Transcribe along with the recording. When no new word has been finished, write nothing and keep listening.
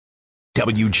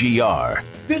WGR.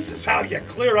 This is how you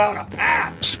clear out a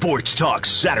path. Sports Talk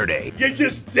Saturday. You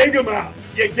just dig them out.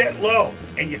 You get low,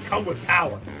 and you come with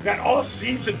power. That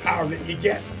off-season power that you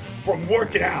get from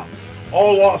working out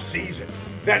all off-season.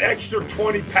 That extra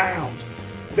 20 pounds.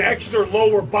 The extra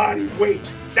lower body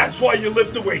weight. That's why you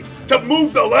lift the weight. To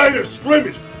move the line of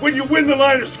scrimmage. When you win the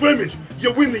line of scrimmage,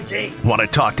 you win the game. Want to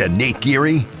talk to Nate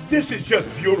Geary? This is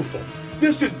just beautiful.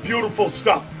 This is beautiful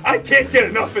stuff. I can't get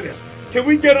enough of this. Can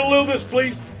we get a little of this,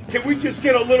 please? Can we just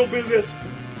get a little bit of this?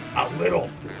 A little.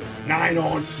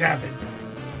 9-on-7.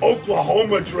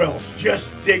 Oklahoma drills. Just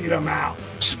digging them out.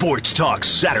 Sports Talk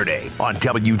Saturday on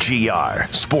WGR.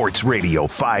 Sports Radio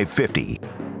 550.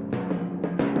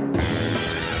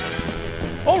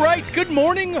 All right, good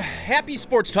morning. Happy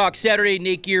Sports Talk Saturday,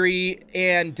 Nate Geary.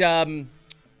 And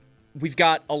we've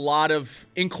got a lot of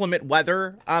inclement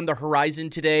weather on the horizon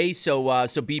today, so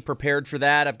be prepared for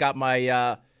that. I've got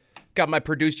my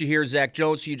producer here, Zach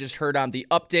Jones, who you just heard on the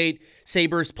update.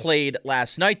 Sabres played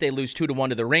last night. They lose 2-1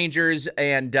 to the Rangers,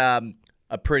 and a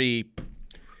pretty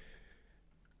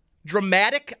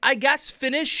dramatic, I guess,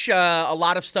 finish. A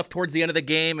lot of stuff towards the end of the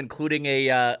game, including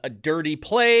a dirty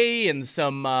play and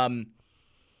some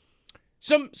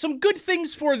good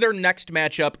things for their next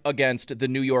matchup against the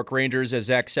New York Rangers. As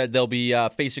Zach said, they'll be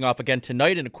facing off again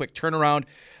tonight in a quick turnaround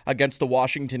against the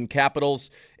Washington Capitals.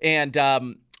 And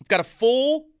we've got a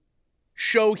full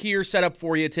show here set up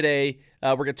for you today.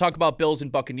 We're going to talk about Bills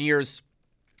and Buccaneers.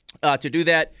 To do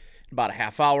that, in about a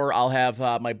half hour, I'll have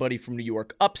my buddy from New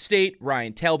York Upstate,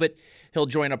 Ryan Talbot. He'll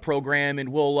join a program, and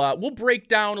we'll break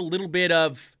down a little bit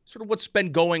of sort of what's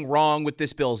been going wrong with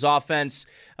this Bills offense,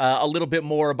 a little bit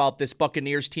more about this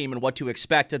Buccaneers team and what to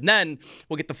expect, and then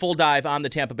we'll get the full dive on the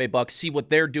Tampa Bay Bucs, see what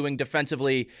they're doing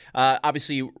defensively.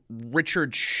 Obviously,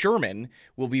 Richard Sherman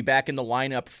will be back in the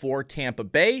lineup for Tampa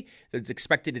Bay. It's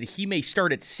expected that he may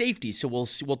start at safety, so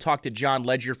we'll talk to John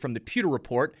Ledger from the Pewter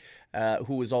Report,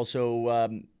 who has also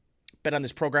been on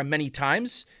this program many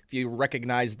times, if you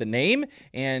recognize the name,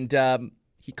 and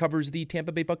he covers the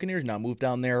Tampa Bay Buccaneers now. Moved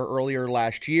down there earlier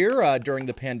last year during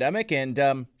the pandemic, and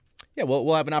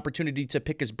we'll have an opportunity to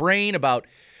pick his brain about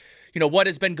what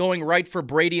has been going right for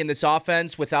Brady in this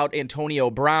offense without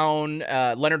Antonio Brown,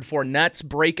 Leonard Fournette's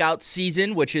breakout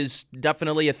season, which is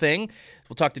definitely a thing.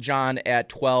 We'll talk to John at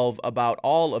 12 about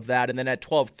all of that, and then at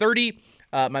 12:30,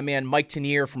 my man Mike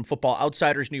Tanier from Football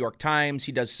Outsiders, New York Times.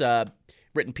 He does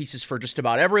written pieces for just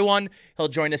about everyone. He'll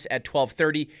join us at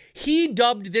 12:30. He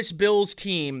dubbed this Bills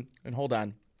team, and hold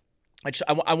on,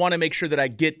 I want to make sure that I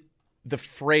get the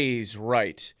phrase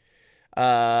right.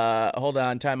 Hold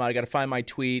on, time out. I got to find my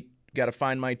tweet.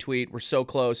 We're so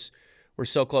close.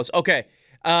 Okay.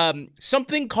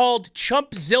 Something called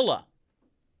Chumpzilla.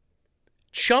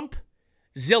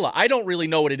 Chumpzilla. I don't really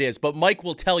know what it is, but Mike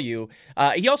will tell you.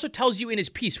 He also tells you in his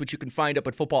piece, which you can find up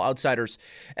at Football Outsiders,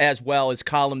 as well, his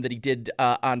column that he did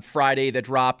on Friday that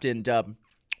dropped, and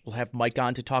we'll have Mike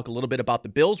on to talk a little bit about the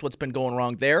Bills, what's been going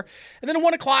wrong there. And then at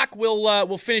 1 o'clock,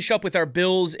 we'll finish up with our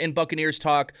Bills and Buccaneers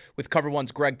talk with Cover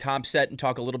One's Greg Thompson and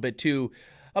talk a little bit, too,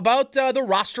 about the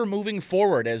roster moving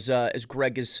forward, as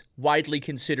Greg is widely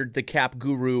considered the cap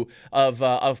guru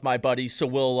of my buddies. So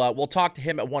we'll talk to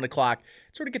him at 1 o'clock,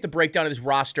 sort of get the breakdown of this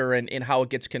roster and how it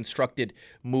gets constructed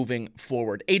moving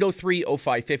forward.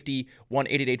 803-0550,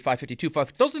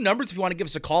 1-888-552-5. Those are the numbers if you want to give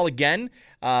us a call again.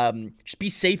 Just be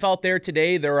safe out there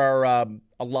today. There are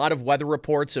a lot of weather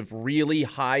reports of really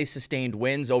high sustained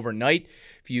winds overnight.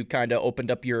 If you kind of opened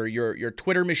up your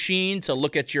Twitter machine to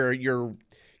look at your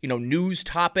news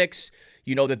topics,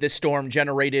 that this storm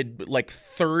generated like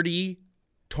 30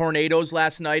 tornadoes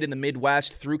last night in the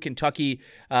Midwest through Kentucky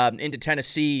into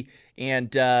Tennessee,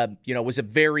 and was a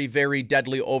very, very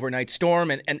deadly overnight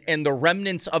storm. And the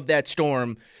remnants of that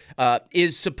storm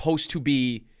is supposed to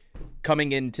be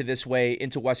coming into this way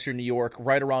into Western New York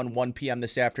right around 1 p.m.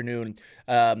 this afternoon.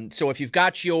 So if you've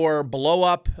got your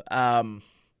blow-up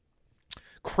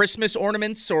Christmas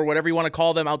ornaments or whatever you want to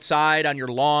call them outside on your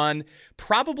lawn,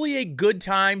 probably a good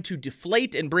time to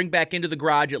deflate and bring back into the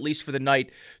garage, at least for the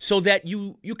night, so that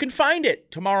you can find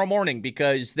it tomorrow morning,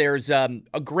 because there's a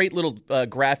great little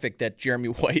graphic that Jeremy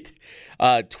White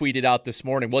tweeted out this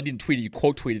morning. Well, he didn't tweet it, you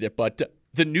quote tweeted it, but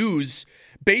the news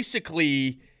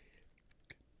basically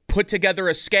put together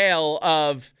a scale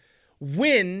of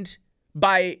wind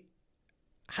by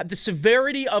the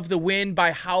severity of the wind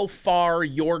by how far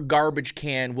your garbage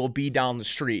can will be down the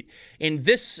street. And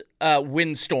this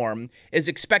windstorm is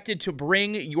expected to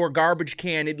bring your garbage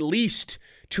can at least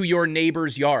to your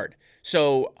neighbor's yard.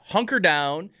 So hunker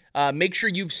down, make sure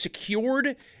you've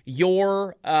secured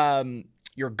your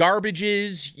your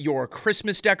garbages, your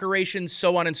Christmas decorations,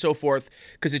 so on and so forth,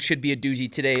 because it should be a doozy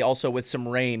today, also with some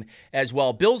rain as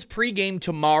well. Bills pregame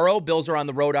tomorrow. Bills are on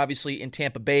the road, obviously, in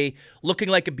Tampa Bay. Looking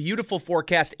like a beautiful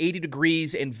forecast, 80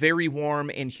 degrees and very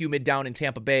warm and humid down in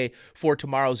Tampa Bay for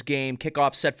tomorrow's game.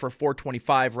 Kickoff set for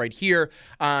 4:25 right here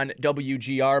on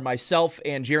WGR. Myself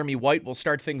and Jeremy White will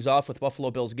start things off with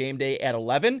Buffalo Bills game day at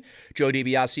 11. Joe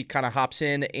DiBiase kind of hops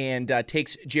in and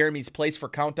takes Jeremy's place for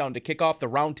countdown to kickoff, the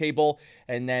roundtable,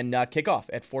 and then kickoff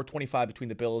at 4:25 between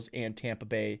the Bills and Tampa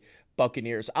Bay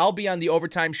Buccaneers. I'll be on the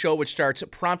Overtime Show, which starts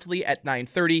promptly at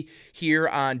 9:30 here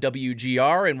on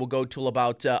WGR, and we'll go till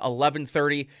about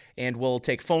 11:30, and we'll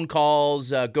take phone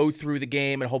calls, go through the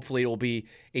game, and hopefully it will be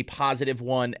a positive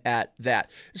one at that.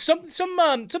 Something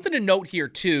to note here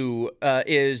too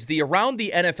is around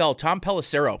the NFL. Tom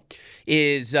Pelissero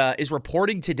is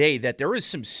reporting today that there is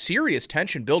some serious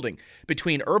tension building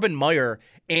between Urban Meyer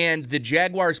and the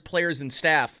Jaguars players and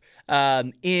staff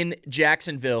in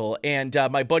Jacksonville. And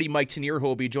my buddy Mike Tanier, who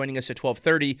will be joining us at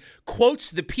 12:30, quotes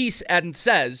the piece and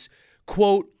says,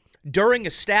 quote, "During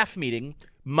a staff meeting,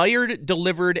 Meyer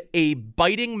delivered a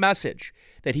biting message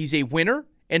that he's a winner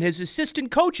and his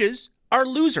assistant coaches are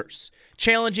losers,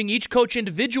 challenging each coach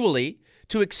individually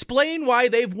to explain why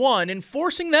they've won and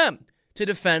forcing them to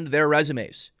defend their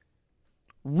resumes."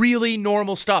 Really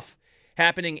normal stuff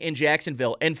happening in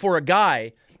Jacksonville. And for a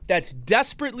guy that's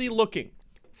desperately looking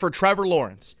for Trevor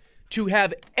Lawrence to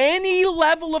have any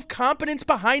level of competence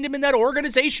behind him in that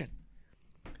organization,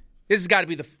 this has got to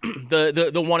be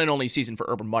the one and only season for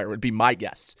Urban Meyer, would be my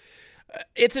guess.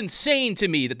 It's insane to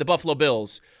me that the Buffalo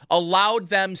Bills allowed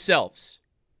themselves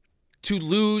to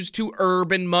lose to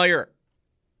Urban Meyer.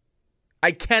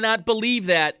 I cannot believe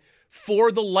that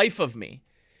for the life of me,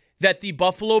 that the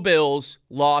Buffalo Bills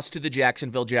lost to the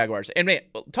Jacksonville Jaguars. And man,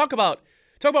 talk about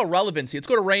relevancy. Let's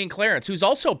go to Ray and Clarence, who's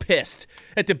also pissed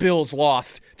at the Bills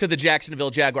lost to the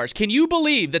Jacksonville Jaguars. Can you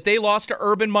believe that they lost to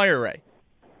Urban Meyer, Ray?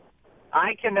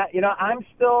 I cannot.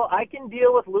 I can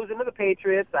deal with losing to the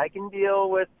Patriots. I can deal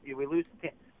with we lose to,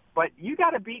 but you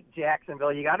got to beat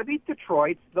Jacksonville. You got to beat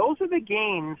Detroit. Those are the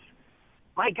games.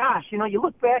 My gosh, you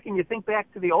look back and you think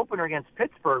back to the opener against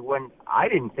Pittsburgh when I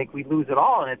didn't think we'd lose at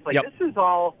all, and it's like This is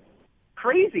all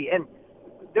crazy. And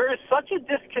there is such a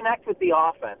disconnect with the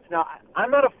offense. Now, I'm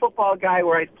not a football guy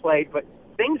where I've played, but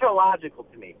things are logical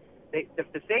to me.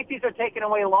 If the safeties are taken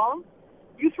away long,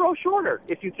 you throw shorter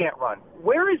if you can't run.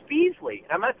 Where is Beasley?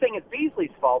 I'm not saying it's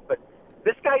Beasley's fault, but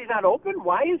this guy's not open.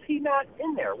 Why is he not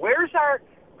in there? Where's our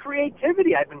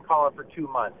creativity I've been calling for 2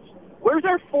 months? Where's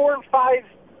our 4 and 5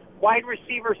 wide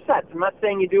receiver sets? I'm not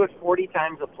saying you do it 40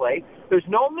 times a play. There's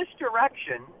no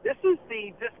misdirection. This is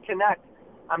the disconnect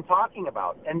I'm talking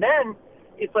about. And then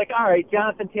it's like, all right,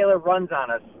 Jonathan Taylor runs on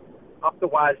us up the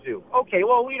wazoo. Okay,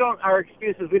 well, our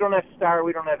excuses, we don't have Starr,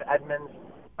 we don't have Edmonds,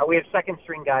 we have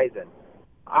second-string guys in.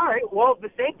 All right, well,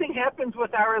 the same thing happens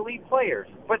with our elite players.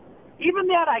 But even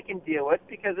that I can deal with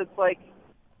because it's like,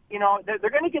 they're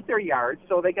going to get their yards,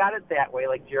 so they got it that way,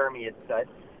 like Jeremy had said.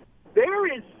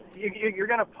 You're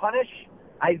going to punish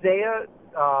Isaiah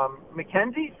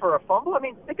McKenzie for a fumble? I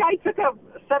mean, the guy took a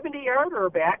 70-yarder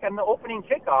back on the opening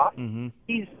kickoff. Mm-hmm.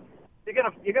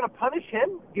 You're gonna punish him?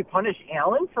 Do you punish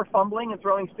Allen for fumbling and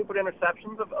throwing stupid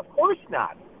interceptions? Of course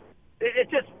not. It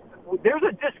just there's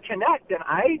a disconnect, and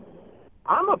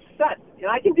I'm upset.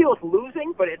 I can deal with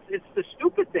losing, but it's the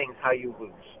stupid things how you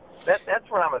lose. That's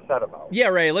what I'm upset about. Yeah,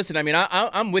 Ray. Listen, I mean,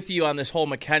 I'm with you on this whole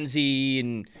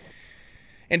McKenzie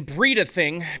and Breida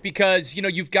thing because,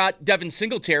 you've got Devin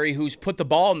Singletary who's put the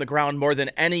ball on the ground more than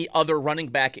any other running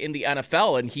back in the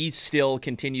NFL, and he still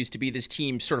continues to be this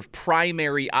team's sort of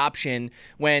primary option.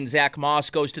 When Zach Moss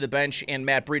goes to the bench and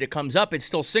Matt Breida comes up, it's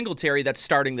still Singletary that's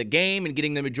starting the game and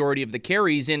getting the majority of the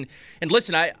carries. And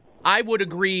listen, I would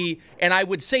agree, and I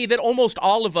would say that almost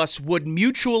all of us would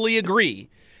mutually agree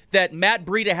that Matt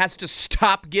Breida has to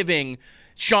stop giving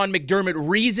Sean McDermott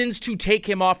reasons to take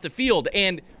him off the field.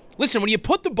 And listen, when you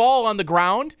put the ball on the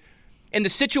ground in the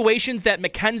situations that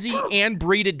McKenzie and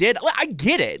Breida did, I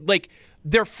get it. Like,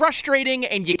 they're frustrating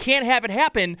and you can't have it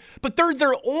happen, but they're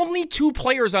the only two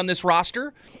players on this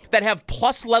roster that have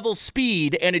plus-level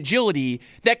speed and agility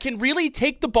that can really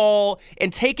take the ball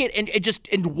and take it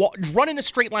and run in a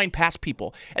straight line past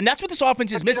people. And that's what this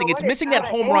offense is missing. It's missing that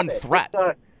home run threat.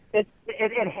 It's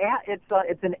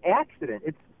an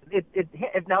accident.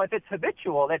 Now, if it's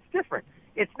habitual, that's different.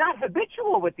 It's not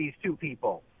habitual with these two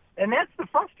people, and that's the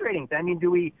frustrating thing. I mean,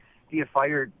 do you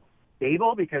fire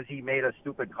Dable because he made a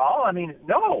stupid call? I mean,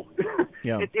 no.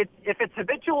 Yeah. If it's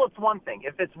habitual, it's one thing.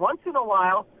 If it's once in a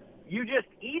while, you just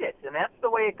eat it, and that's the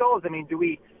way it goes. I mean,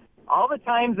 all the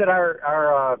times that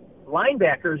our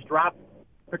linebackers drop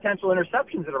potential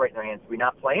interceptions that are right in their hands. Do we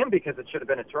not play him because it should have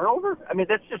been a turnover? I mean,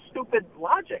 that's just stupid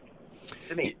logic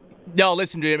to me. No,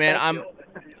 listen to it, man.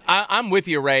 I'm with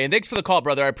you, Ray, and thanks for the call,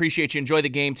 brother. I appreciate you. Enjoy the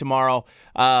game tomorrow.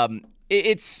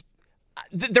 There's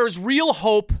real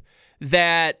hope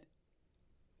that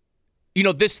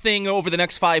this thing over the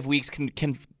next 5 weeks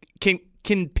can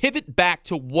pivot back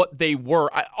to what they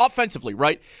were offensively,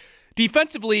 right?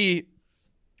 Defensively,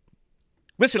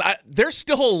 listen, there's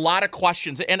still a lot of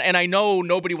questions, and I know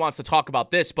nobody wants to talk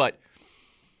about this, but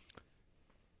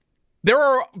there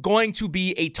are going to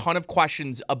be a ton of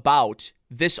questions about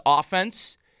this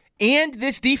offense and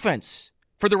this defense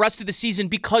for the rest of the season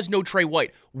because no Trey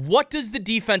White. What does the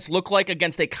defense look like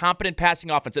against a competent passing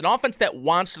offense? An offense that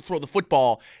wants to throw the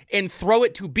football and throw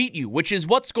it to beat you, which is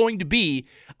what's going to be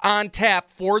on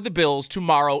tap for the Bills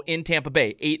tomorrow in Tampa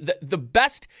Bay. The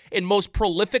best and most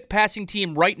prolific passing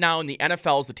team right now in the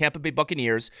NFL is the Tampa Bay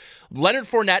Buccaneers. Leonard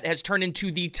Fournette has turned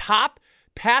into the top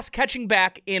pass-catching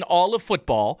back in all of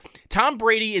football. Tom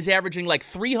Brady is averaging like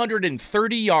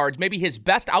 330 yards, maybe his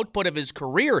best output of his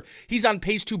career. He's on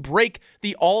pace to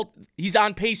he's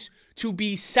on pace to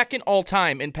be second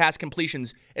all-time in pass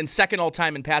completions and second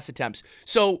all-time in pass attempts.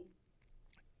 So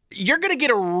you're going to get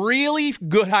a really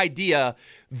good idea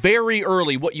very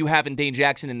early what you have in Dane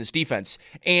Jackson in this defense.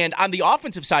 And on the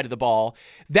offensive side of the ball,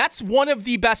 that's one of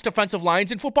the best offensive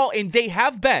lines in football, and they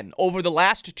have been, over the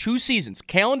last 2 seasons,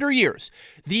 calendar years,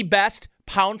 the best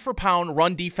pound-for-pound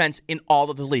run defense in all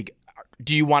of the league.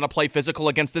 Do you want to play physical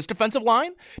against this defensive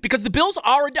line? Because the Bills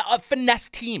are a finesse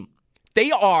team. They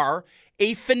are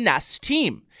a finesse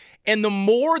team. And the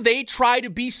more they try to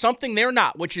be something they're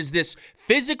not, which is this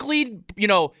physically,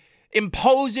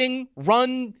 imposing,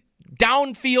 run,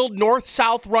 downfield,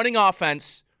 north-south running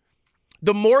offense,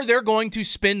 the more they're going to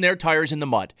spin their tires in the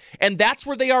mud. And that's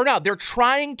where they are now. They're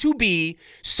trying to be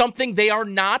something they are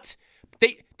not.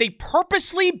 They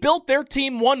purposely built their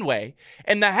team one way,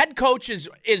 and the head coach is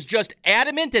just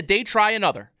adamant that they try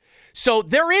another. So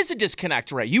there is a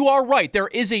disconnect, Ray. You are right. There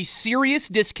is a serious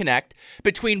disconnect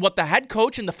between what the head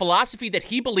coach and the philosophy that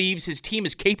he believes his team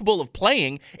is capable of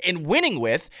playing and winning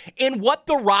with and what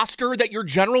the roster that your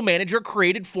general manager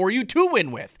created for you to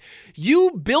win with.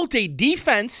 You built a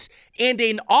defense and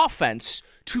an offense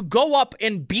to go up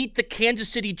and beat the Kansas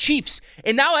City Chiefs.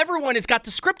 And now everyone has got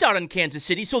the script out on Kansas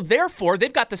City, so therefore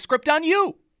they've got the script on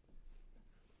you.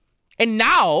 And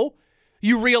now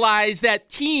you realize that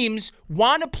teams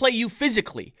want to play you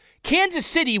physically. Kansas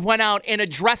City went out and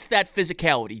addressed that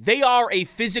physicality. They are a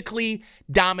physically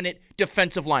dominant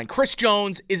defensive line. Chris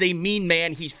Jones is a mean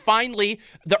man. He's finally,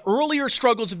 the earlier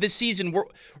struggles of this season were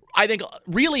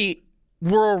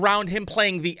around him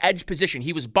playing the edge position.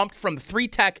 He was bumped from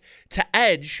 3-tech to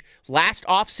edge last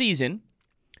offseason.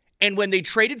 And when they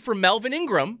traded for Melvin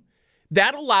Ingram,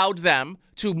 that allowed them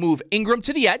to move Ingram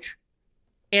to the edge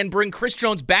and bring Chris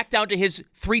Jones back down to his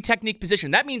 3-technique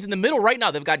position. That means in the middle right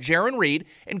now, they've got Jaron Reed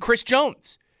and Chris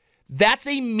Jones. That's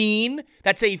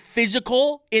a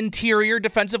physical interior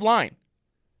defensive line.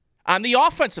 On the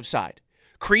offensive side,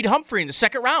 Creed Humphrey in the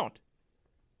second round.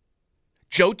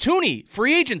 Joe Thuney,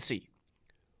 free agency.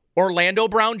 Orlando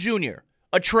Brown Jr.,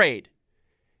 a trade.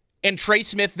 And Trey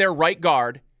Smith, their right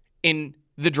guard, in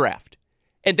the draft.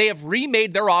 And they have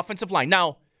remade their offensive line.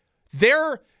 Now,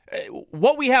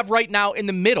 what we have right now in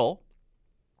the middle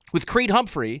with Creed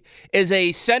Humphrey is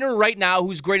a center right now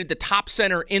who's graded the top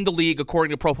center in the league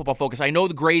according to Pro Football Focus. I know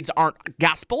the grades aren't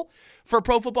gospel for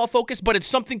Pro Football Focus, but it's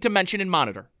something to mention and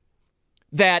monitor.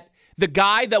 That the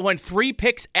guy that went 3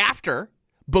 picks after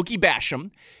Boogie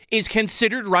Basham is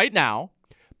considered right now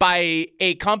by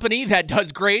a company that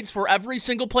does grades for every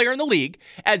single player in the league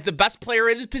as the best player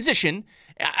at his position.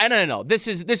 I don't know. This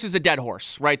is a dead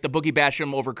horse, right? The Boogie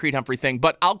Basham over Creed Humphrey thing.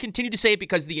 But I'll continue to say it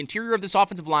because the interior of this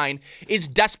offensive line is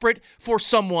desperate for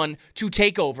someone to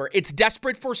take over. It's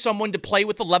desperate for someone to play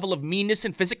with a level of meanness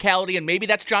and physicality, and maybe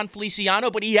that's John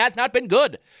Feliciano, but he has not been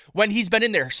good when he's been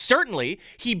in there. Certainly,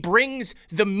 he brings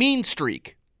the mean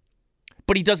streak,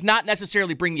 but he does not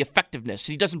necessarily bring the effectiveness.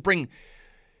 He doesn't bring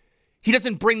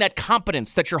that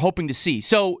competence that you're hoping to see.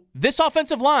 So this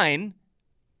offensive line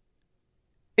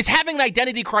is having an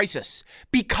identity crisis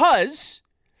because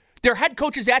their head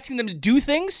coach is asking them to do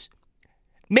things.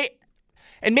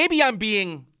 And maybe I'm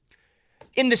being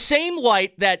in the same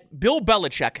light that Bill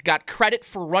Belichick got credit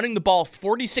for running the ball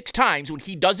 46 times when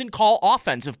he doesn't call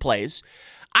offensive plays.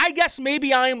 I guess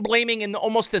maybe I am blaming in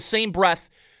almost the same breath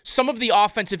some of the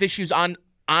offensive issues on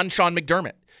Sean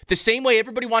McDermott. The same way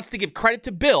everybody wants to give credit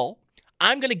to Bill,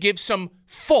 I'm going to give some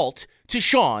fault to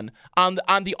Sean on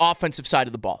the offensive side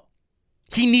of the ball.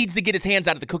 He needs to get his hands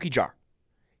out of the cookie jar.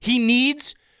 He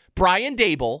needs Brian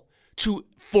Daboll to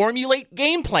formulate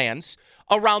game plans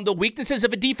around the weaknesses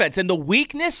of a defense. And the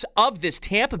weakness of this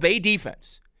Tampa Bay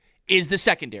defense is the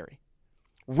secondary.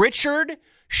 Richard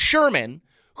Sherman,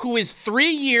 who is 3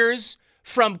 years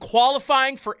from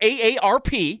qualifying for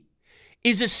AARP,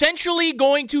 is essentially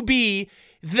going to be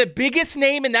the biggest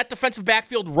name in that defensive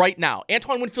backfield right now.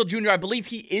 Antoine Winfield Jr., I believe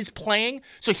he is playing,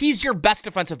 so he's your best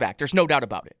defensive back. There's no doubt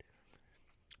about it.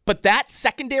 But that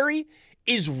secondary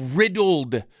is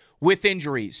riddled with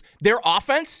injuries. Their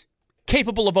offense,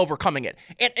 capable of overcoming it.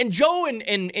 And Joe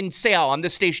and Sal on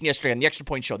this station yesterday on the Extra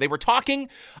Point Show, they were talking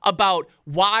about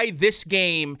why this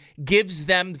game gives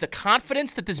them the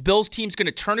confidence that this Bills team's going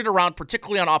to turn it around,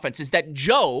 particularly on offense, is that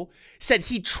Joe said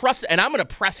he trusts, and I'm going to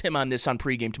press him on this on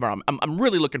pregame tomorrow. I'm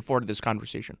really looking forward to this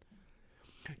conversation.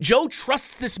 Joe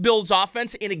trusts this Bills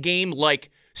offense in a game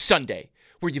like Sunday,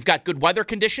 where you've got good weather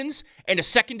conditions and a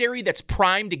secondary that's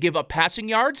primed to give up passing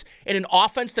yards and an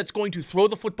offense that's going to throw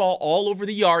the football all over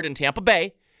the yard in Tampa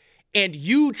Bay. And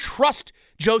you trust,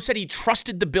 Joe said he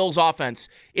trusted the Bills offense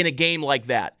in a game like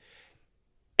that.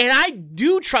 And I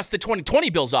do trust the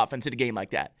 2020 Bills offense in a game like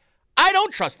that. I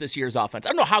don't trust this year's offense. I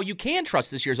don't know how you can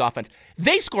trust this year's offense.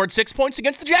 They scored 6 points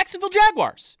against the Jacksonville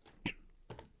Jaguars.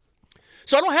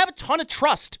 So I don't have a ton of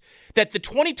trust that the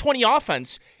 2020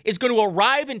 offense is going to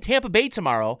arrive in Tampa Bay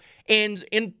tomorrow and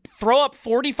throw up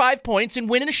 45 points and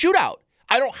win in a shootout.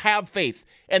 I don't have faith,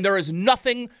 and there is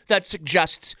nothing that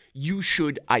suggests you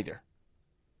should either.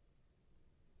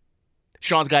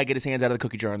 Sean's got to get his hands out of the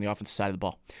cookie jar on the offensive side of the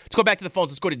ball. Let's go back to the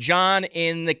phones. Let's go to John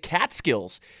in the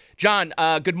Catskills. John,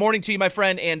 good morning to you, my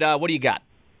friend, and what do you got?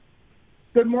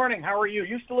 Good morning. How are you?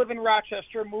 Used to live in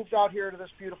Rochester, moved out here to this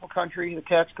beautiful country, the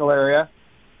Catskill area.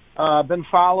 Been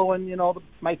following,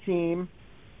 my team.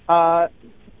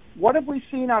 What have we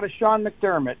seen out of Sean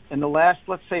McDermott in the last,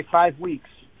 let's say, 5 weeks?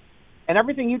 And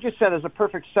everything you just said is a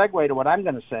perfect segue to what I'm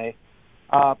going to say.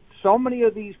 So many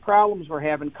of these problems we're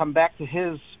having come back to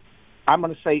his, I'm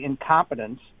going to say,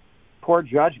 incompetence, poor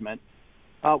judgment.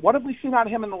 What have we seen out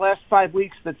of him in the last 5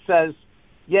 weeks that says,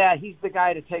 yeah, he's the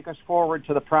guy to take us forward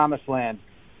to the promised land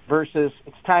versus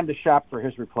it's time to shop for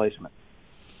his replacement?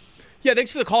 Yeah,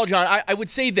 thanks for the call, John. I would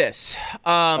say this.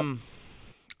 I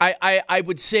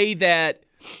would say that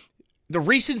the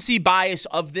recency bias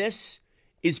of this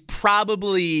is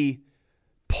probably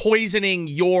poisoning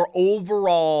your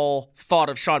overall thought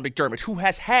of Sean McDermott, who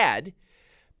has had,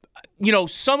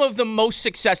 some of the most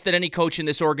success that any coach in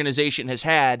this organization has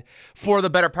had for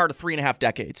the better part of 3.5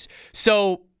 decades.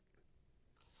 So,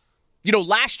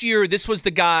 last year, this was the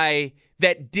guy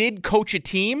that did coach a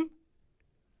team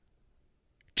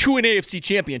to an AFC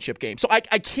championship game. So I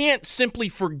can't simply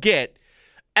forget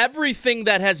everything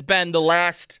that has been the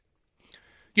last,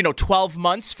 12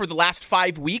 months for the last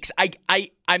 5 weeks.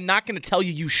 I'm not going to tell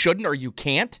you shouldn't or you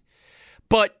can't,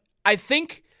 but I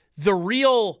think the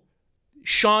real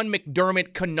Sean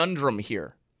McDermott conundrum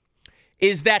here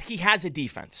is that he has a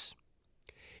defense.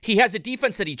 He has a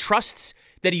defense that he trusts,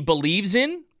 that he believes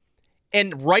in,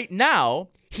 and right now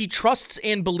he trusts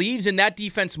and believes in that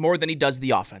defense more than he does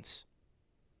the offense.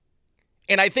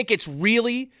 And I think it's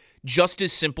really just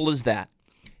as simple as that,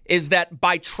 is that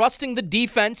by trusting the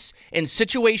defense in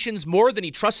situations more than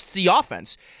he trusts the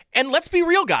offense, and let's be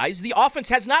real, guys, the offense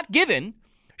has not given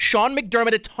Sean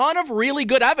McDermott a ton of really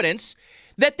good evidence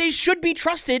that they should be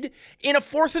trusted in a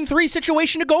 4th and 3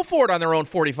 situation to go for it on their own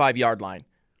 45-yard line,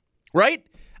 right?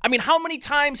 I mean, how many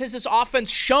times has this offense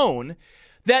shown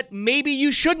that maybe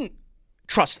you shouldn't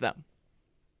trust them?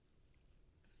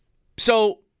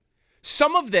 So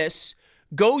some of this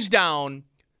goes down,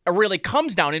 or really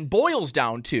comes down and boils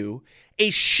down to a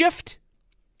shift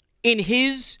in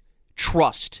his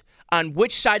trust on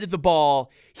which side of the ball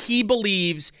he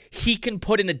believes he can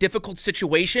put in a difficult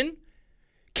situation,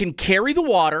 can carry the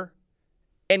water,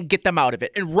 and get them out of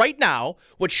it. And right now,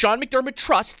 what Sean McDermott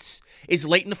trusts is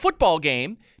late in the football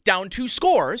game, down 2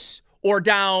 scores, or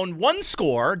down 1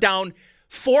 score, down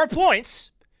 4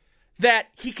 points, that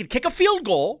he could kick a field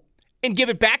goal and give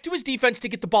it back to his defense to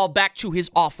get the ball back to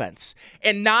his offense.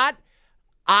 And not,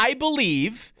 I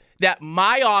believe that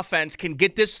my offense can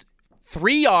get this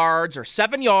 3 yards or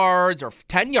 7 yards or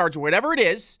 10 yards or whatever it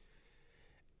is,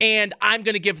 and I'm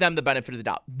going to give them the benefit of the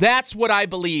doubt. That's what I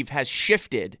believe has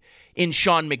shifted in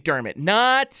Sean McDermott.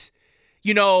 Not,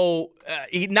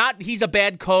 he's a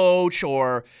bad coach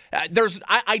or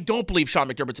I don't believe Sean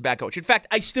McDermott's a bad coach. In fact,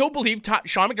 I still believe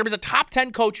Sean McDermott's a top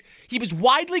 10 coach. He was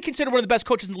widely considered one of the best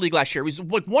coaches in the league last year. He was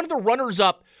like one of the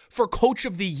runners-up for Coach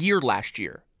of the Year last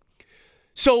year.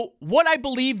 So what I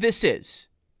believe this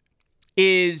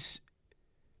is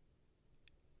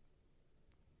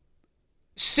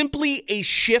simply a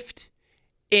shift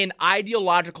in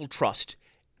ideological trust.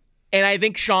 And I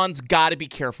think Sean's got to be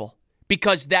careful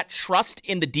because that trust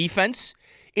in the defense,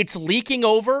 it's leaking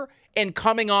over and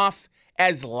coming off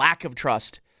as lack of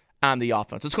trust on the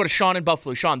offense. Let's go to Sean in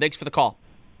Buffalo. Sean, thanks for the call.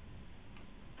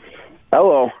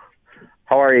 Hello.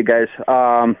 How are you guys?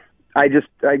 I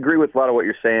agree with a lot of what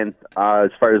you're saying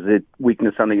as far as the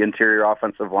weakness on the interior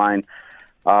offensive line.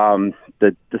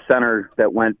 The center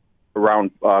that went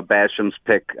around Basham's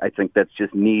pick, I think that's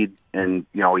just need, and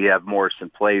you have Morris in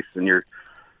place, and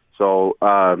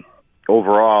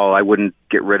overall, I wouldn't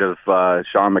get rid of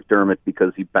Sean McDermott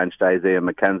because he benched Isaiah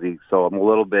McKenzie. So I'm a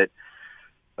little bit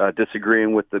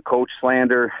disagreeing with the coach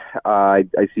slander. I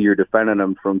see you're defending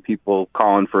him from people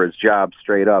calling for his job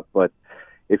straight up, but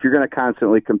if you're going to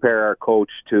constantly compare our coach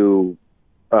to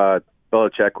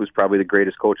Belichick, who's probably the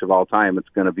greatest coach of all time, it's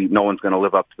going to be no one's going to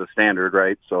live up to the standard,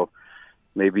 right? So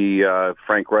maybe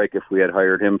Frank Reich, if we had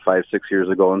hired him 5-6 years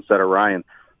ago instead of Ryan.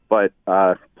 But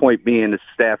point being, his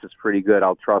staff is pretty good.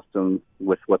 I'll trust them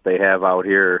with what they have out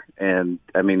here. And,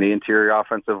 I mean, the interior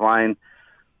offensive line,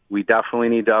 we definitely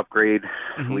need to upgrade.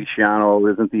 Mm-hmm. Feliciano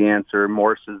isn't the answer.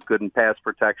 Morse is good in pass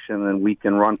protection and weak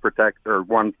in run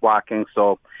blocking.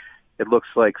 So it looks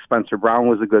like Spencer Brown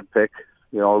was a good pick.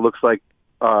 It looks like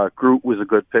Groot was a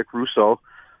good pick, Russo.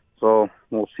 So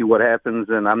we'll see what happens.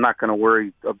 And I'm not going to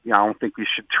worry. I don't think we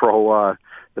should throw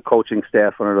the coaching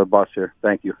staff under the bus here.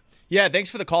 Thank you. Yeah, thanks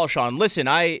for the call, Sean. Listen,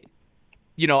 I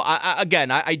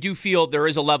do feel there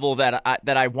is a level that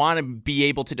I want to be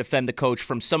able to defend the coach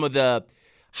from some of the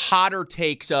hotter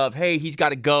takes of, hey, he's got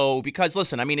to go. Because,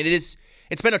 listen, I mean, it's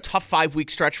been a tough 5-week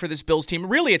stretch for this Bills team.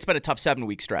 Really, it's been a tough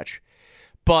 7-week stretch.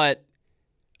 But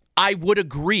I would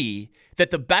agree that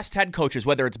the best head coaches,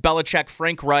 whether it's Belichick,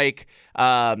 Frank Reich,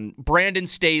 Brandon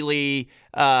Staley,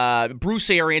 Bruce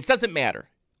Arians, doesn't matter.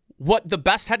 What the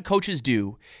best head coaches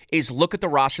do is look at the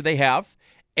roster they have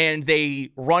and they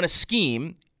run a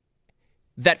scheme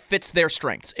that fits their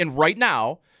strengths. And right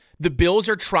now, the Bills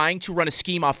are trying to run a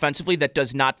scheme offensively that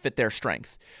does not fit their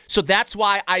strength. So that's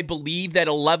why I believe that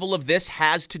a level of this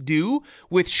has to do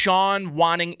with Sean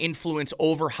wanting influence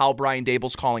over how Brian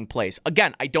Daboll's calling plays.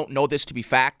 Again, I don't know this to be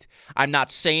fact. I'm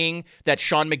not saying that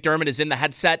Sean McDermott is in the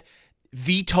headset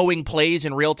vetoing plays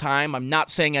in real time. I'm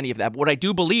not saying any of that. But what I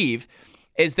do believe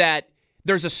is that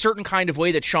there's a certain kind of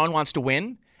way that Sean wants to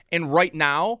win, and right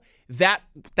now, that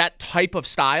type of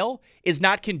style is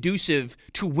not conducive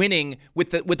to winning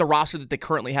with the roster that they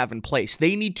currently have in place.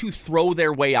 They need to throw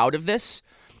their way out of this,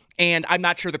 and I'm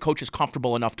not sure the coach is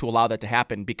comfortable enough to allow that to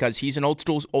happen because he's an old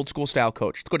school style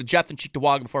coach. Let's go to Jeff in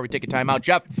Cheektowaga before we take a timeout.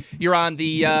 Jeff, you're on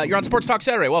Sports Talk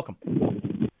Saturday. Welcome.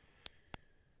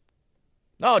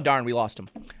 Oh darn, we lost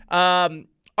him.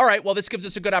 All right, well, this gives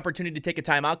us a good opportunity to take a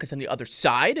timeout because on the other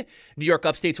side, New York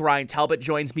Upstate's Ryan Talbot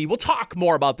joins me. We'll talk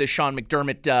more about this Sean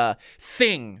McDermott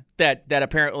thing that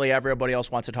apparently everybody else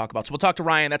wants to talk about. So we'll talk to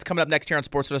Ryan. That's coming up next here on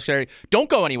Sports Talk Saturday. Don't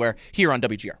go anywhere here on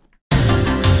WGR.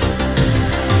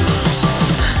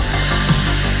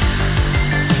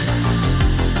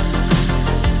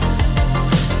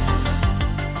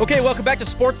 Okay, welcome back to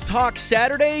Sports Talk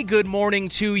Saturday. Good morning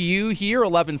to you here,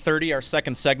 11:30, our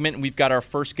second segment. And we've got our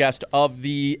first guest of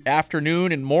the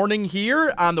afternoon and morning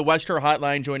here on the Wester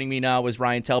Hotline. Joining me now is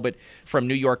Ryan Talbot from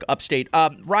New York Upstate.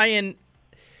 Ryan,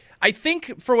 I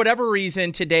think for whatever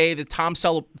reason today, the Tom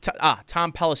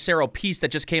Pelissero piece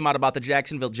that just came out about the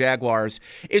Jacksonville Jaguars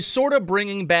is sort of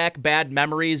bringing back bad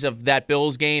memories of that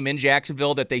Bills game in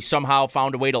Jacksonville, that they somehow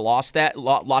found a way to lost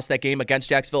that game against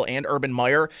Jacksonville and Urban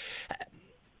Meyer.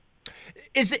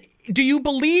 Do you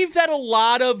believe that a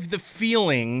lot of the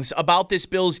feelings about this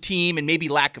Bills team and maybe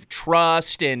lack of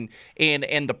trust and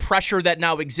the pressure that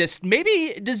now exists,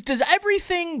 maybe does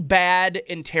everything bad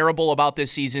and terrible about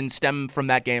this season stem from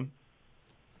that game?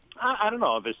 I don't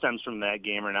know if it stems from that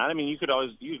game or not. I mean, you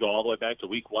go all the way back to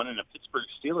Week 1 in a Pittsburgh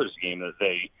Steelers game that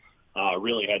they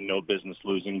really had no business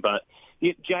losing. But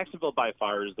Jacksonville by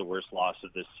far is the worst loss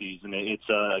of this season. It's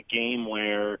a game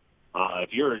where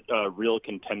if you're a real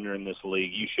contender in this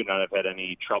league, you should not have had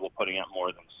any trouble putting up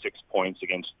more than 6 points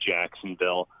against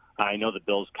Jacksonville. I know the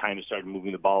Bills kind of started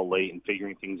moving the ball late and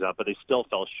figuring things out, but they still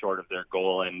fell short of their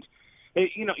goal. And,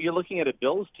 you're looking at a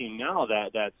Bills team now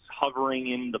that's hovering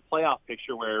in the playoff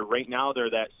picture where right now they're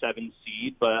that 7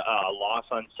 seed, but a loss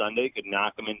on Sunday could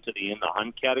knock them into the in the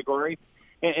hunt category.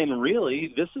 And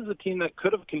really, this is a team that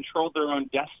could have controlled their own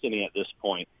destiny at this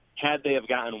point, had they have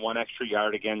gotten 1 extra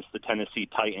yard against the Tennessee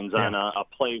Titans on a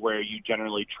play where you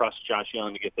generally trust Josh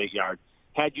Allen to get that yard.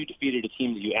 had you defeated a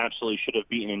team that you absolutely should have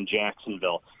beaten in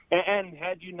Jacksonville, and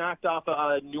had you knocked off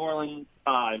a New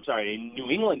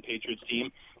England Patriots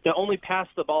team that only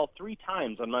passed the ball 3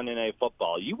 times on Monday Night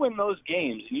Football. You win those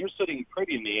games, and you're sitting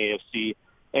pretty in the AFC,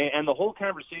 and the whole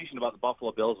conversation about the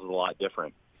Buffalo Bills is a lot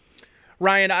different.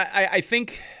 Ryan, I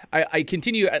think I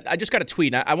continue. I just got a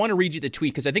tweet. I want to read you the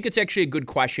tweet because I think it's actually a good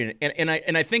question, and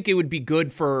I think it would be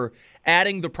good for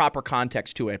adding the proper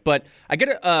context to it. But I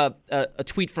get a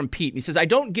tweet from Pete, and he says, "I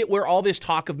don't get where all this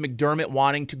talk of McDermott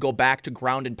wanting to go back to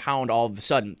ground and pound all of a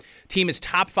sudden. Team is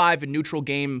top 5 in neutral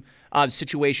game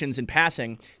situations in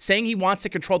passing. Saying he wants to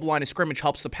control the line of scrimmage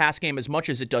helps the pass game as much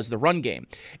as it does the run game."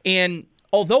 And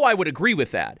although I would agree with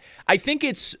that, I think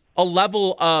it's a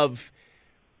level of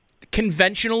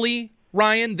conventionally,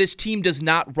 Ryan, this team does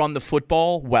not run the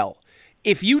football well.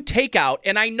 If you take out,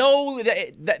 and I know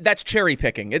that's cherry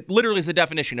picking. It literally is the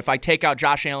definition. If I take out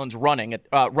Josh Allen's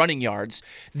running yards,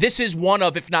 this is one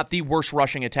of, if not the worst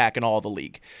rushing attack in all of the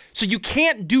league. So you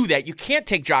can't do that. You can't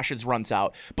take Josh's runs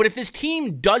out. But if this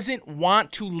team doesn't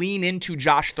want to lean into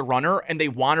Josh the runner and they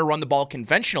want to run the ball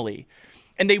conventionally,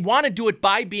 and they want to do it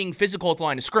by being physical at the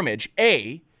line of scrimmage,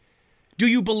 do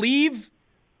you believe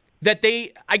that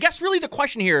I guess really the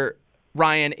question here,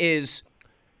 Ryan, is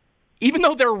even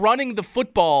though they're running the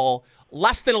football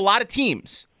less than a lot of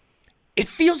teams, it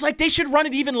feels like they should run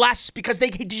it even less because they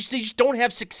just don't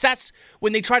have success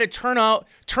when they try to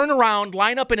turn around,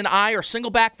 line up in an I or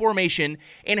single back formation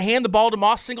and hand the ball to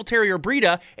Moss, Singletary, or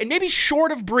Breida, and maybe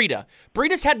short of Breida.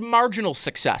 Breida's had marginal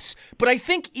success, but I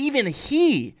think even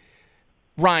he,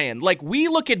 Ryan, like we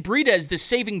look at Breida as the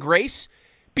saving grace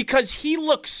because he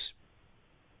looks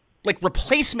like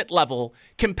replacement level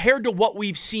compared to what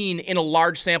we've seen in a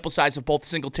large sample size of both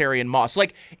Singletary and Moss.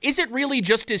 Like, is it really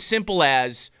just as simple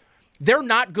as they're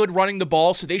not good running the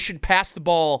ball, so they should pass the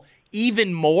ball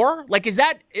even more? Like, is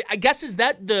that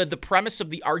the premise of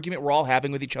the argument we're all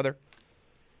having with each other?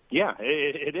 Yeah,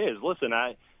 it is. Listen,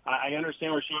 I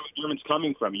understand where Sean McDermott's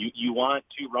coming from. You want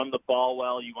to run the ball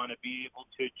well. You want to be able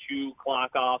to chew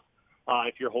clock off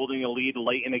if you're holding a lead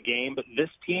late in a game. But this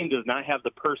team does not have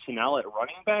the personnel at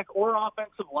running back or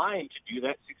offensive line to do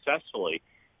that successfully.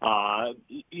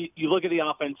 You look at the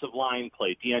offensive line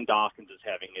play. Deion Dawkins is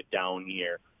having a down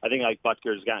year. I think like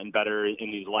Butker's gotten better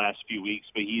in these last few weeks,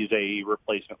 but he's a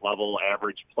replacement level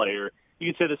average player.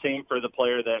 You could say the same for the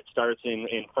player that starts in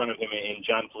front of him in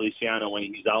John Feliciano when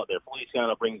he's out there.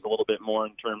 Feliciano brings a little bit more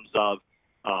in terms of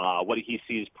what he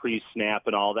sees pre-snap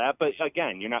and all that. But,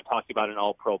 again, you're not talking about an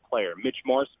all-pro player. Mitch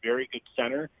Morse, very good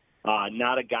center.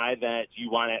 Not a guy that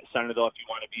you want at center, though, if you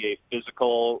want to be a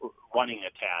physical running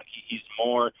attack. He's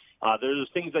more there's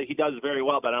things that he does very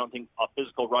well, but I don't think a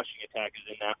physical rushing attack is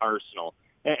in that arsenal.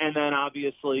 And then,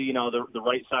 obviously, you know, the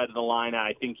right side of the line,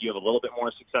 I think you have a little bit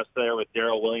more success there with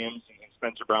Darrell Williams and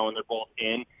Spencer Brown when they're both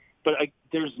in. But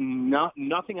there's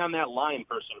nothing on that line,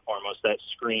 first and foremost, that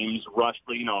screams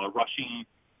a rushing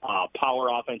power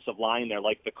offensive line there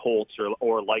like the Colts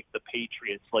or like the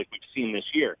Patriots like we've seen this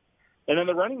year. And then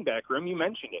the running back room, you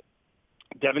mentioned it.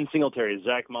 Devin Singletary,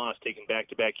 Zach Moss taking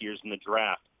back-to-back years in the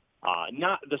draft.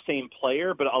 Not the same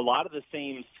player, but a lot of the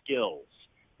same skills.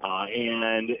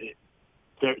 And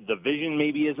the vision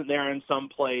maybe isn't there in some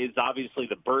plays. Obviously,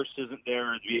 the burst isn't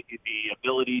there. The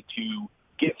ability to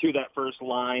get through that first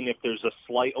line if there's a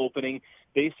slight opening.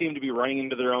 They seem to be running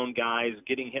into their own guys,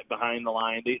 getting hit behind the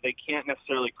line. They can't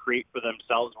necessarily create for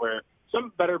themselves where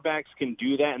some better backs can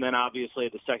do that, and then obviously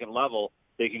at the second level,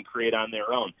 they can create on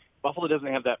their own. Buffalo doesn't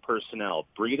have that personnel.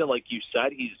 Breida, like you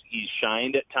said, he's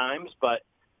shined at times, but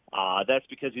that's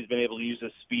because he's been able to use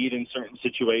his speed in certain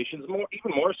situations,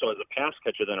 even more so as a pass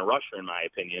catcher than a rusher, in my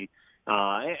opinion.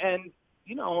 And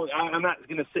you know, I'm not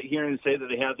going to sit here and say that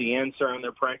they have the answer on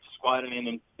their practice squad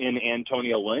in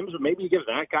Antonio Williams, but maybe you give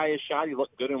that guy a shot. He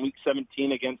looked good in Week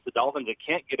 17 against the Dolphins. It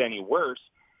can't get any worse.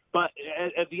 But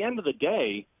at the end of the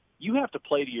day, you have to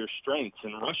play to your strengths,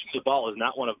 and rushing the ball is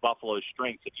not one of Buffalo's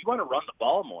strengths. If you want to run the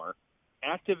ball more,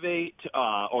 activate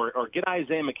or get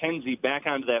Isaiah McKenzie back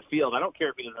onto that field. I don't care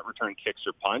if he doesn't return kicks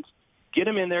or punts. Get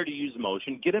him in there to use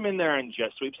motion. Get him in there on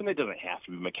jet sweeps, and it doesn't have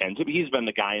to be McKenzie, but he's been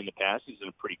the guy in the past. He's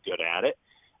been pretty good at it.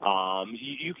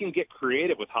 You can get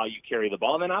creative with how you carry the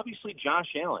ball. And then, obviously,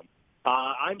 Josh Allen.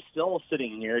 I'm still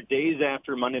sitting here days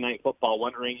after Monday Night Football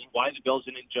wondering why the Bills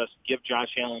didn't just give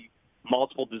Josh Allen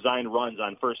multiple design runs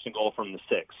on first and goal from the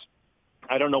 6.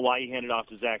 I don't know why he handed off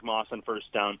to Zach Moss on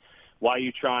first down, why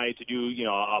you try to do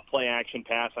a play-action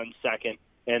pass on second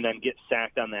and then get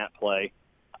sacked on that play.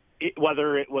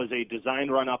 Whether it was a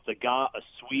design run up the gut, a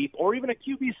sweep, or even a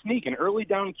QB sneak, an early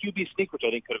down QB sneak, which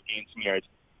I think could have gained some yards.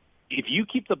 If you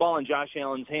keep the ball in Josh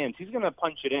Allen's hands, he's going to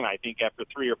punch it in, I think, after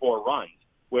 3 or 4 runs.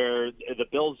 where the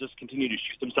Bills just continue to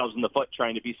shoot themselves in the foot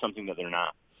trying to be something that they're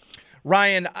not.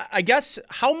 Ryan, I guess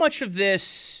how much of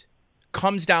this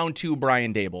comes down to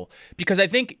Brian Daboll? Because I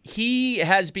think he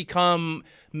has become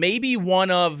maybe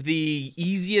one of the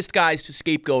easiest guys to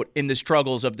scapegoat in the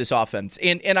struggles of this offense.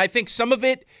 And I think some of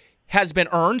it has been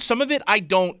earned. Some of it I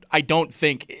don't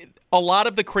think. A lot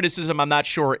of the criticism, I'm not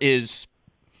sure, is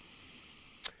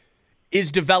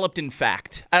developed in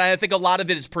fact. And I think a lot of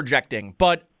it is projecting.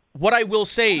 But what I will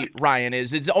say, Ryan,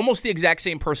 is it's almost the exact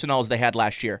same personnel as they had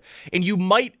last year. And you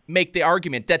might make the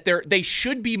argument that they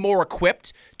should be more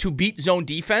equipped to beat zone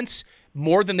defense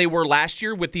more than they were last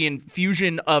year with the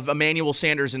infusion of Emmanuel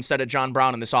Sanders instead of John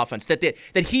Brown in this offense. That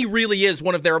he really is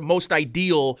one of their most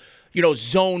ideal,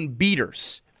 zone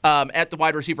beaters at the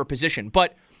wide receiver position.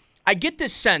 But I get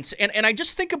this sense, and I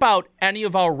just think about any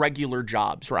of our regular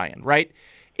jobs, Ryan, right?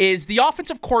 Is the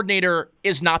offensive coordinator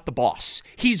is not the boss.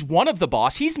 He's one of the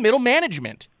boss. He's middle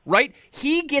management, right?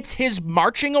 He gets his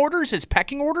marching orders, his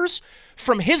pecking orders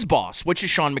from his boss, which is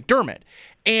Sean McDermott.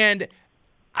 And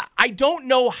I don't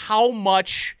know how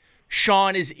much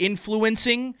Sean is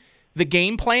influencing the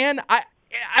game plan.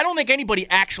 I don't think anybody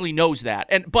actually knows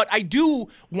that. But I do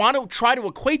want to try to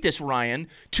equate this, Ryan,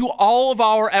 to all of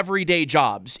our everyday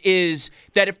jobs, is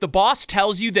that if the boss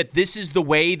tells you that this is the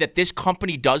way that this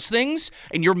company does things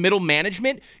and you're middle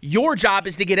management, your job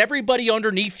is to get everybody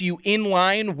underneath you in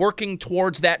line working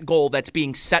towards that goal that's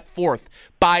being set forth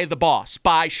by the boss,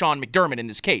 by Sean McDermott in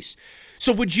this case.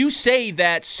 So would you say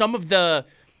that some of the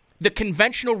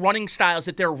conventional running styles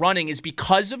that they're running is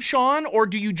because of Sean, or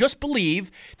do you just believe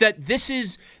that this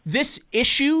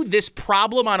issue, this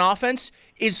problem on offense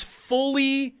is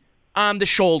fully on the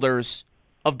shoulders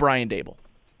of Brian Daboll?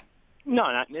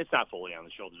 No, it's not fully on the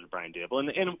shoulders of Brian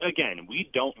Daboll. And again, we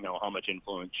don't know how much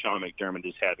influence Sean McDermott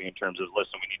is having in terms of,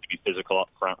 listen, we need to be physical up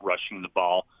front, rushing the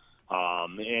ball.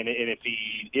 And if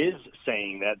he is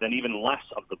saying that, then even less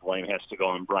of the blame has to go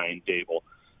on Brian Daboll.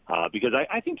 Because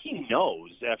I think he knows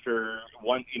after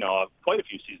quite a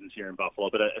few seasons here in Buffalo,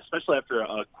 but especially after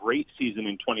a great season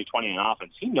in 2020 in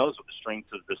offense, he knows what the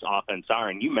strengths of this offense are.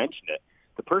 And you mentioned it.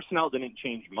 The personnel didn't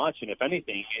change much, and if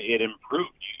anything, it improved.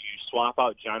 You swap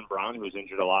out John Brown, who was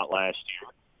injured a lot last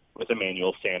year, with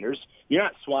Emmanuel Sanders. You're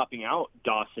not swapping out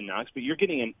Dawson Knox, but you're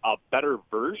getting a better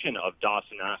version of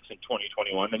Dawson Knox in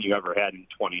 2021 than you ever had in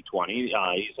 2020.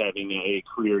 He's having a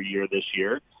career year this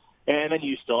year. And then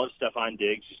you still have Stephon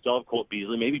Diggs. You still have Cole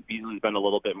Beasley. Maybe Beasley's been a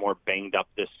little bit more banged up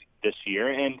this year.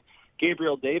 And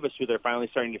Gabriel Davis, who they're finally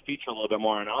starting to feature a little bit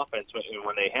more on offense.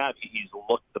 When they have, he's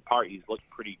looked the part. He's looked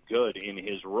pretty good in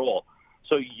his role.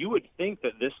 So you would think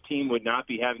that this team would not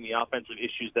be having the offensive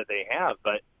issues that they have.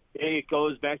 But it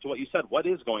goes back to what you said. What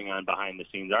is going on behind the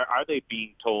scenes? Are they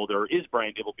being told, or is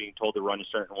Brian Daboll being told to run a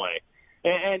certain way?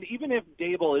 And even if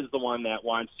Daboll is the one that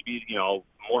wants to be,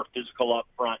 more physical up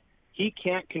front, he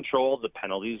can't control the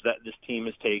penalties that this team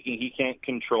is taking. He can't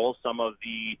control some of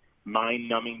the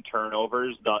mind-numbing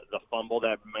turnovers, the fumble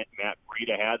that Matt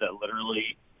Breida had that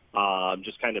literally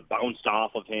just kind of bounced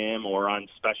off of him, or on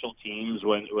special teams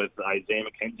with Isaiah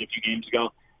McKenzie a few games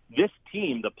ago. This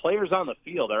team, the players on the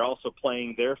field, are also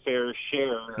playing their fair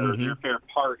share or their fair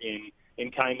part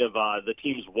in kind of the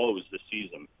team's woes this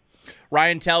season.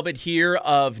 Ryan Talbot here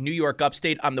of New York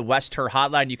Upstate on the West Her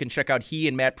Hotline. You can check out he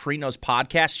and Matt Perino's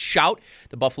podcast, Shout,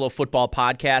 the Buffalo Football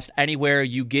Podcast, anywhere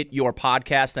you get your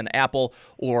podcast on Apple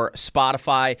or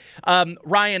Spotify.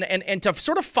 Ryan, and to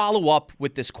sort of follow up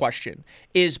with this question,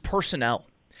 is personnel.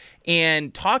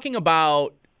 And talking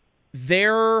about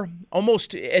their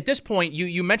almost, at this point,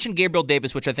 you mentioned Gabriel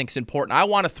Davis, which I think is important. I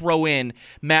want to throw in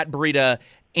Matt Breida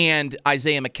and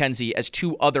Isaiah McKenzie as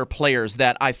two other players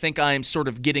that I think I'm sort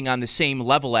of getting on the same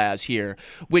level as here,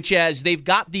 which as they've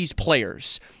got these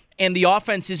players and the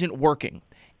offense isn't working.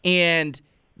 And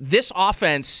this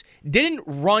offense didn't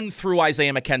run through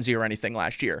Isaiah McKenzie or anything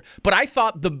last year, but I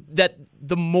thought that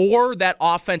the more that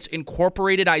offense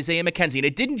incorporated Isaiah McKenzie, and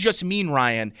it didn't just mean,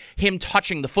 Ryan, him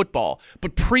touching the football,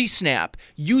 but pre-snap,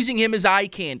 using him as eye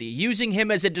candy, using him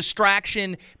as a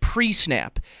distraction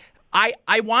pre-snap.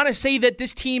 I want to say that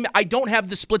this team, I don't have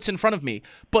the splits in front of me,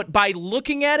 but by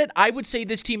looking at it, I would say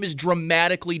this team is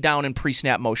dramatically down in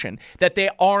pre-snap motion, that they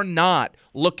are not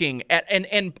looking at,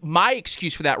 and my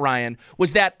excuse for that, Ryan,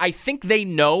 was that I think they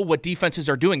know what defenses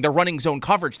are doing. They're running zone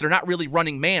coverage. They're not really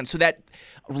running man. So that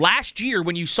last year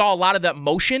when you saw a lot of that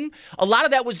motion, a lot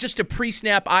of that was just a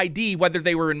pre-snap ID, whether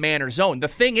they were in man or zone. The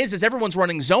thing is everyone's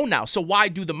running zone now, so why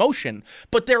do the motion?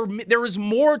 But there is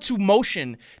more to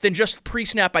motion than just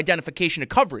pre-snap identification of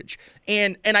coverage.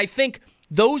 And I think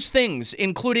those things,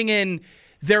 including in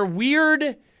their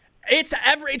weird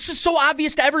It's just so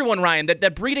obvious to everyone, Ryan, that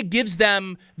Breida gives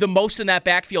them the most in that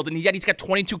backfield, and yet he's got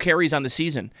 22 carries on the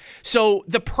season. So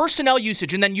the personnel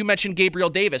usage, and then you mentioned Gabriel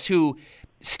Davis, who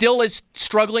still is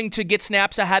struggling to get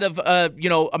snaps ahead of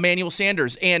Emmanuel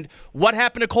Sanders. And what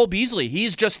happened to Cole Beasley?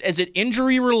 He's just, is it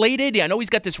injury related? I know he's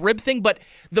got this rib thing, but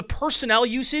the personnel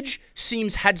usage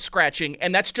seems head scratching,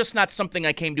 and that's just not something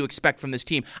I came to expect from this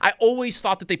team. I always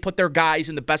thought that they put their guys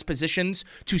in the best positions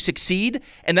to succeed,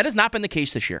 and that has not been the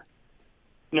case this year.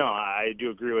 No, I do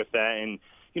agree with that. And,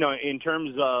 in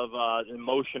terms of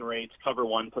motion rates, Cover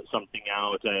One put something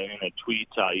out in a tweet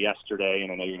yesterday,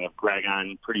 and I know you're going to have Greg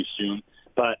on pretty soon.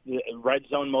 But red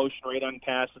zone motion rate on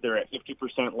passes, they're at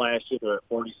 50% last year. They're at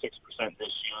 46% this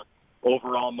year.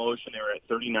 Overall motion, they were at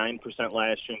 39%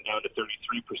 last year and down to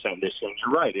 33% this year. And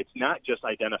you're right. It's not just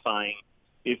identifying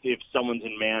if someone's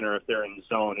in man or if they're in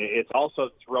zone. It's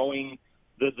also throwing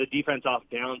the defense off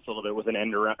balance a little bit with an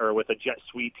end around, or with a jet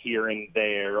sweep here and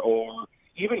there, or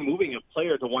even moving a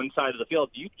player to one side of the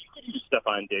field. You could use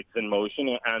Stephon Diggs in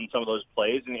motion on some of those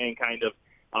plays and kind of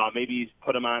maybe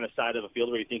put him on a side of the field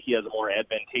where you think he has a more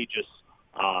advantageous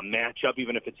matchup,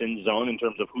 even if it's in zone, in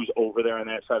terms of who's over there on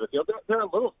that side of the field. There are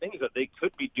little things that they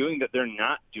could be doing that they're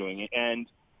not doing, and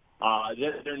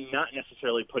they're not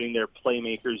necessarily putting their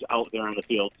playmakers out there on the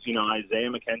field. Isaiah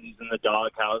McKenzie's in the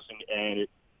doghouse, and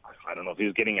I don't know if he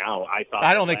was getting out. I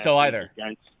don't think so either.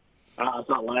 I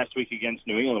thought last week against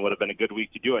New England would have been a good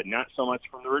week to do it. Not so much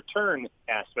from the return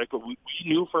aspect, but we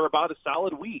knew for about a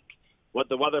solid week what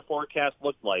the weather forecast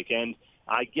looked like. And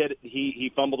I get it,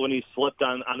 he fumbled when he slipped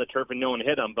on the turf and no one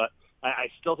hit him, but I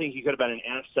still think he could have been an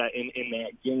asset in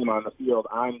that game on the field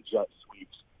on jet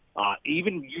sweeps.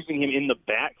 Even using him in the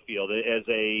backfield as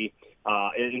in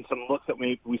some looks that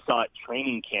we saw at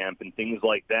training camp and things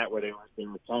like that, where they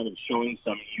were kind of showing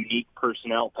some unique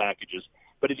personnel packages,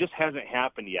 but it just hasn't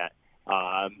happened yet.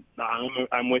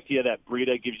 I'm with you that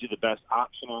Breida gives you the best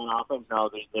option on offense. Now,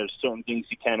 there's certain things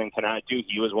he can and cannot do.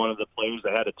 He was one of the players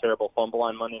that had a terrible fumble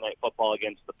on Monday Night Football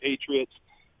against the Patriots,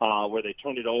 where they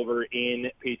turned it over in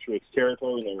Patriots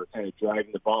territory, and they were kind of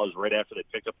driving the ball. It was right after they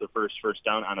picked up their first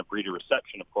down on a Breida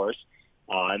reception, of course,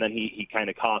 and then he kind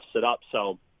of coughs it up.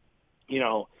 So,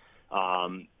 McDermott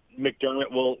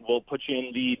will put you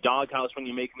in the doghouse when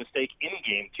you make a mistake in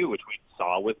game too, which we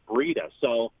saw with Breida.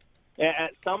 So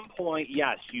at some point,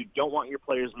 yes, you don't want your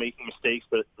players making mistakes,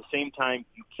 but at the same time,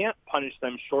 you can't punish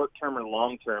them short-term or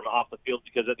long-term off the field,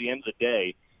 because at the end of the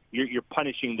day, you're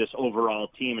punishing this overall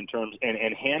team in terms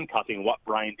and handcuffing what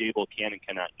Brian Daboll can and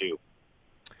cannot do.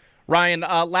 Ryan,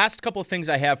 last couple of things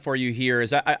I have for you here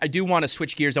is I do want to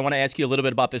switch gears. I want to ask you a little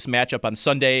bit about this matchup on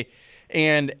Sunday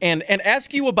and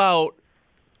ask you about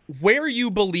where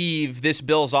you believe this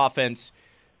Bills offense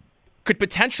could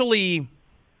potentially,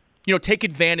 take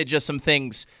advantage of some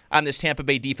things on this Tampa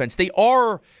Bay defense. They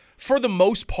are, for the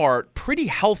most part, pretty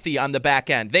healthy on the back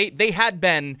end. They had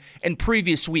been in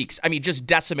previous weeks, just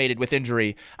decimated with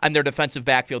injury on their defensive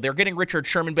backfield. They're getting Richard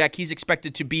Sherman back. He's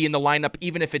expected to be in the lineup,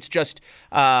 even if it's just,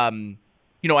 at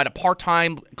a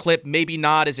part-time clip, maybe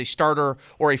not as a starter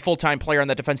or a full-time player on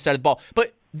the defense side of the ball.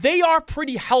 But they are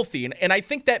pretty healthy, and I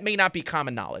think that may not be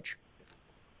common knowledge.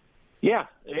 Yeah,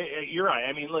 you're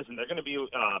right. Listen, they're going to be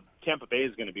Tampa Bay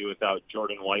is going to be without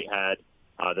Jordan Whitehead,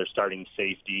 their starting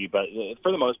safety, but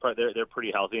for the most part, they're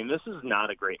pretty healthy. And this is not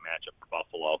a great matchup for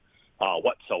Buffalo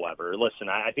whatsoever. Listen,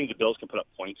 I think the Bills can put up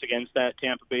points against that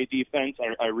Tampa Bay defense.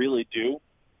 I really do.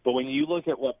 But when you look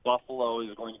at what Buffalo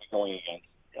is going to be going against,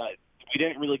 we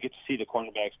didn't really get to see the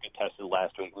cornerbacks get tested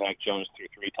last week. Mac Jones threw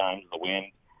 3 times in the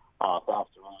wind.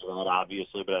 Foster runs out,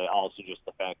 obviously, but also just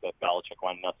the fact that Belichick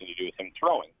wanted nothing to do with him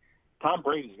throwing. Tom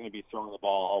Brady is going to be throwing the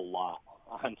ball a lot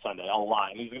on Sunday, a lot.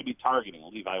 And he's going to be targeting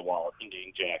Levi Wallace and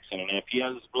Dane Jackson. And if he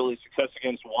has really success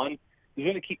against one, he's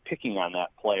going to keep picking on that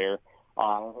player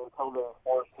until they're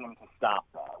forced him to stop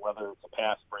that, whether it's a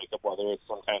pass breakup, whether it's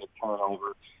some kind of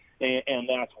turnover. And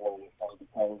that's what we find,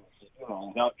 because,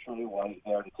 without Trey White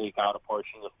there to take out a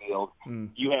portion of the field,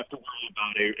 you have to worry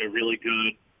about a really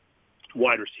good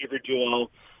wide receiver duo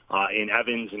in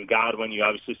Evans and Godwin. You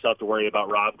obviously still have to worry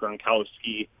about Rob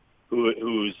Gronkowski,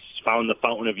 who's found the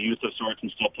fountain of youth of sorts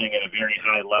and still playing at a very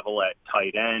high level at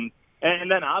tight end. And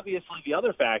then obviously the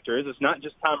other factor is it's not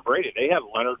just Tom Brady. They have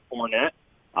Leonard Fournette.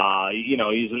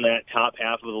 He's in that top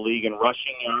half of the league in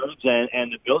rushing yards,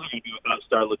 and the Bills are going to be without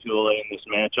Star Lotulelei in this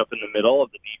matchup in the middle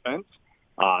of the defense.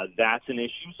 That's an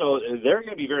issue. So they're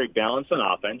going to be very balanced on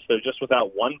offense. They're just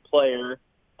without one player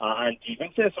on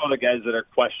defense. There's some other guys that are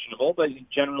questionable, but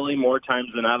generally more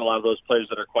times than not, a lot of those players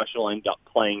that are questionable end up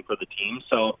playing for the team.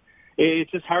 So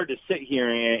it's just hard to sit here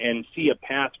and see a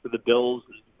path for the Bills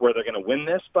where they're going to win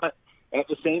this. But At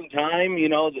the same time,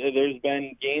 there's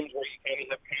been games where you kind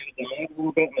of down a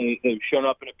little bit, and they've shown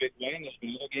up in a big way. And there's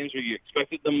been other games where you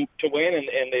expected them to win,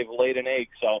 and they've laid an egg.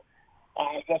 So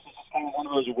I guess it's just kind of one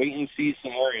of those wait-and-see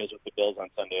scenarios with the Bills on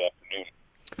Sunday afternoon.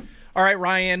 All right,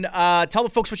 Ryan, tell the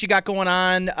folks what you got going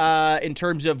on in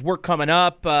terms of work coming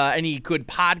up, any good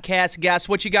podcast guests,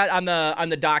 what you got on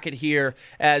the docket here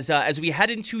as we head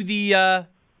into the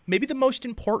maybe the most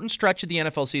important stretch of the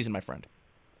NFL season, my friend.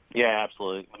 Yeah,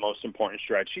 absolutely. The most important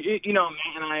stretch. Matt and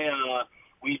I,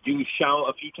 we do shout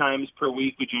a few times per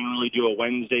week. We generally do a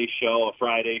Wednesday show, a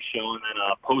Friday show, and then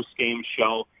a post-game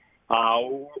show.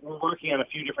 We're working on a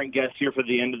few different guests here for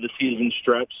the end of the season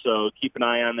stretch, so keep an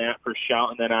eye on that for shout.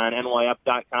 And then on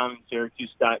NYUp.com and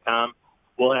Syracuse.com,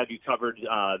 we'll have you covered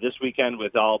this weekend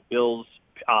with all Bills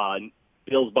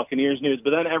Buccaneers news, but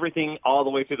then everything all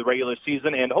the way through the regular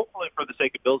season, and hopefully for the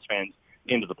sake of Bills fans,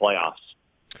 into the playoffs.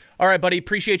 All right, buddy.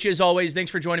 Appreciate you as always.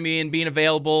 Thanks for joining me and being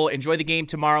available. Enjoy the game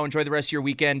tomorrow. Enjoy the rest of your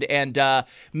weekend. And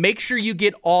make sure you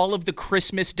get all of the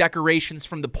Christmas decorations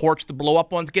from the porch, the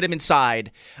blow-up ones. Get them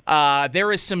inside.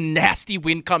 There is some nasty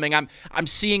wind coming. I'm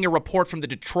seeing a report from the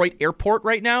Detroit airport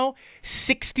right now.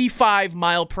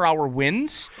 65-mile-per-hour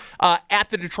winds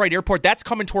at the Detroit airport. That's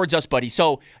coming towards us, buddy.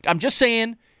 So I'm just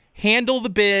saying, handle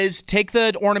the biz. Take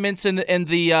the ornaments and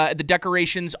the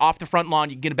decorations off the front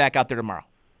lawn. You can get it back out there tomorrow.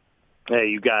 Hey,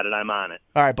 you got it. I'm on it.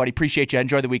 All right, buddy. Appreciate you.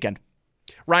 Enjoy the weekend.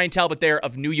 Ryan Talbot there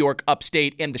of New York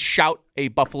Upstate and the Shout a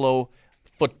Buffalo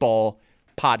Football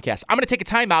podcast. I'm going to take a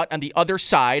timeout. On the other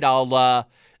side, I'll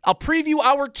preview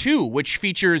Hour 2, which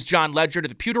features John Ledger of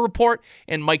the Pewter Report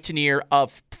and Mike Tanier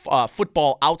of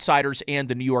Football Outsiders and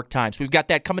the New York Times. We've got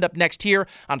that coming up next here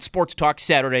on Sports Talk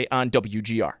Saturday on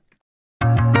WGR.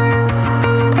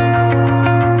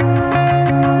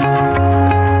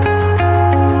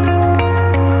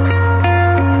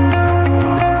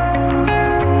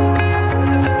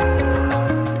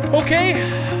 Okay,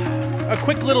 a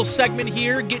quick little segment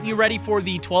here, getting you ready for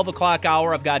the 12 o'clock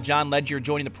hour. I've got John Ledger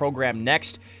joining the program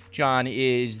next. John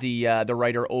is the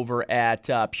writer over at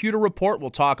Pewter Report. We'll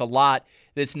talk a lot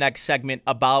this next segment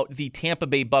about the Tampa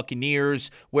Bay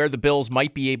Buccaneers, where the Bills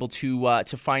might be able to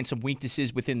find some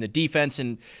weaknesses within the defense,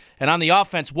 and on the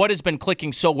offense, what has been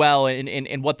clicking so well,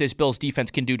 and what this Bills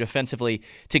defense can do defensively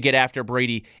to get after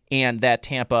Brady and that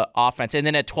Tampa offense. And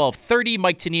then at 12:30,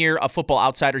 Mike Tanier of Football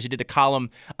Outsiders, he did a column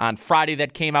on Friday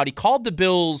that came out. He called the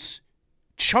Bills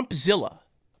Chumpzilla,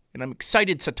 and I'm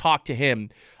excited to talk to him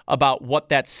about what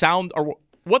that sound or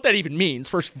what that even means,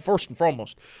 first and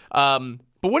foremost.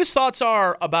 But what his thoughts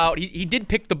are about, he did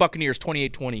pick the Buccaneers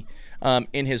 28-20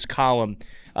 in his column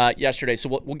yesterday.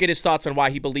 So we'll get his thoughts on why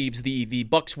he believes the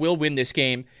Bucs will win this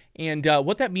game and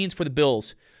what that means for the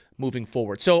Bills moving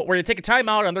forward. So we're going to take a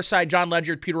timeout. On their side, John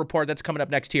Ledger, Pewter Report. That's coming up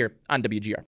next here on WGR.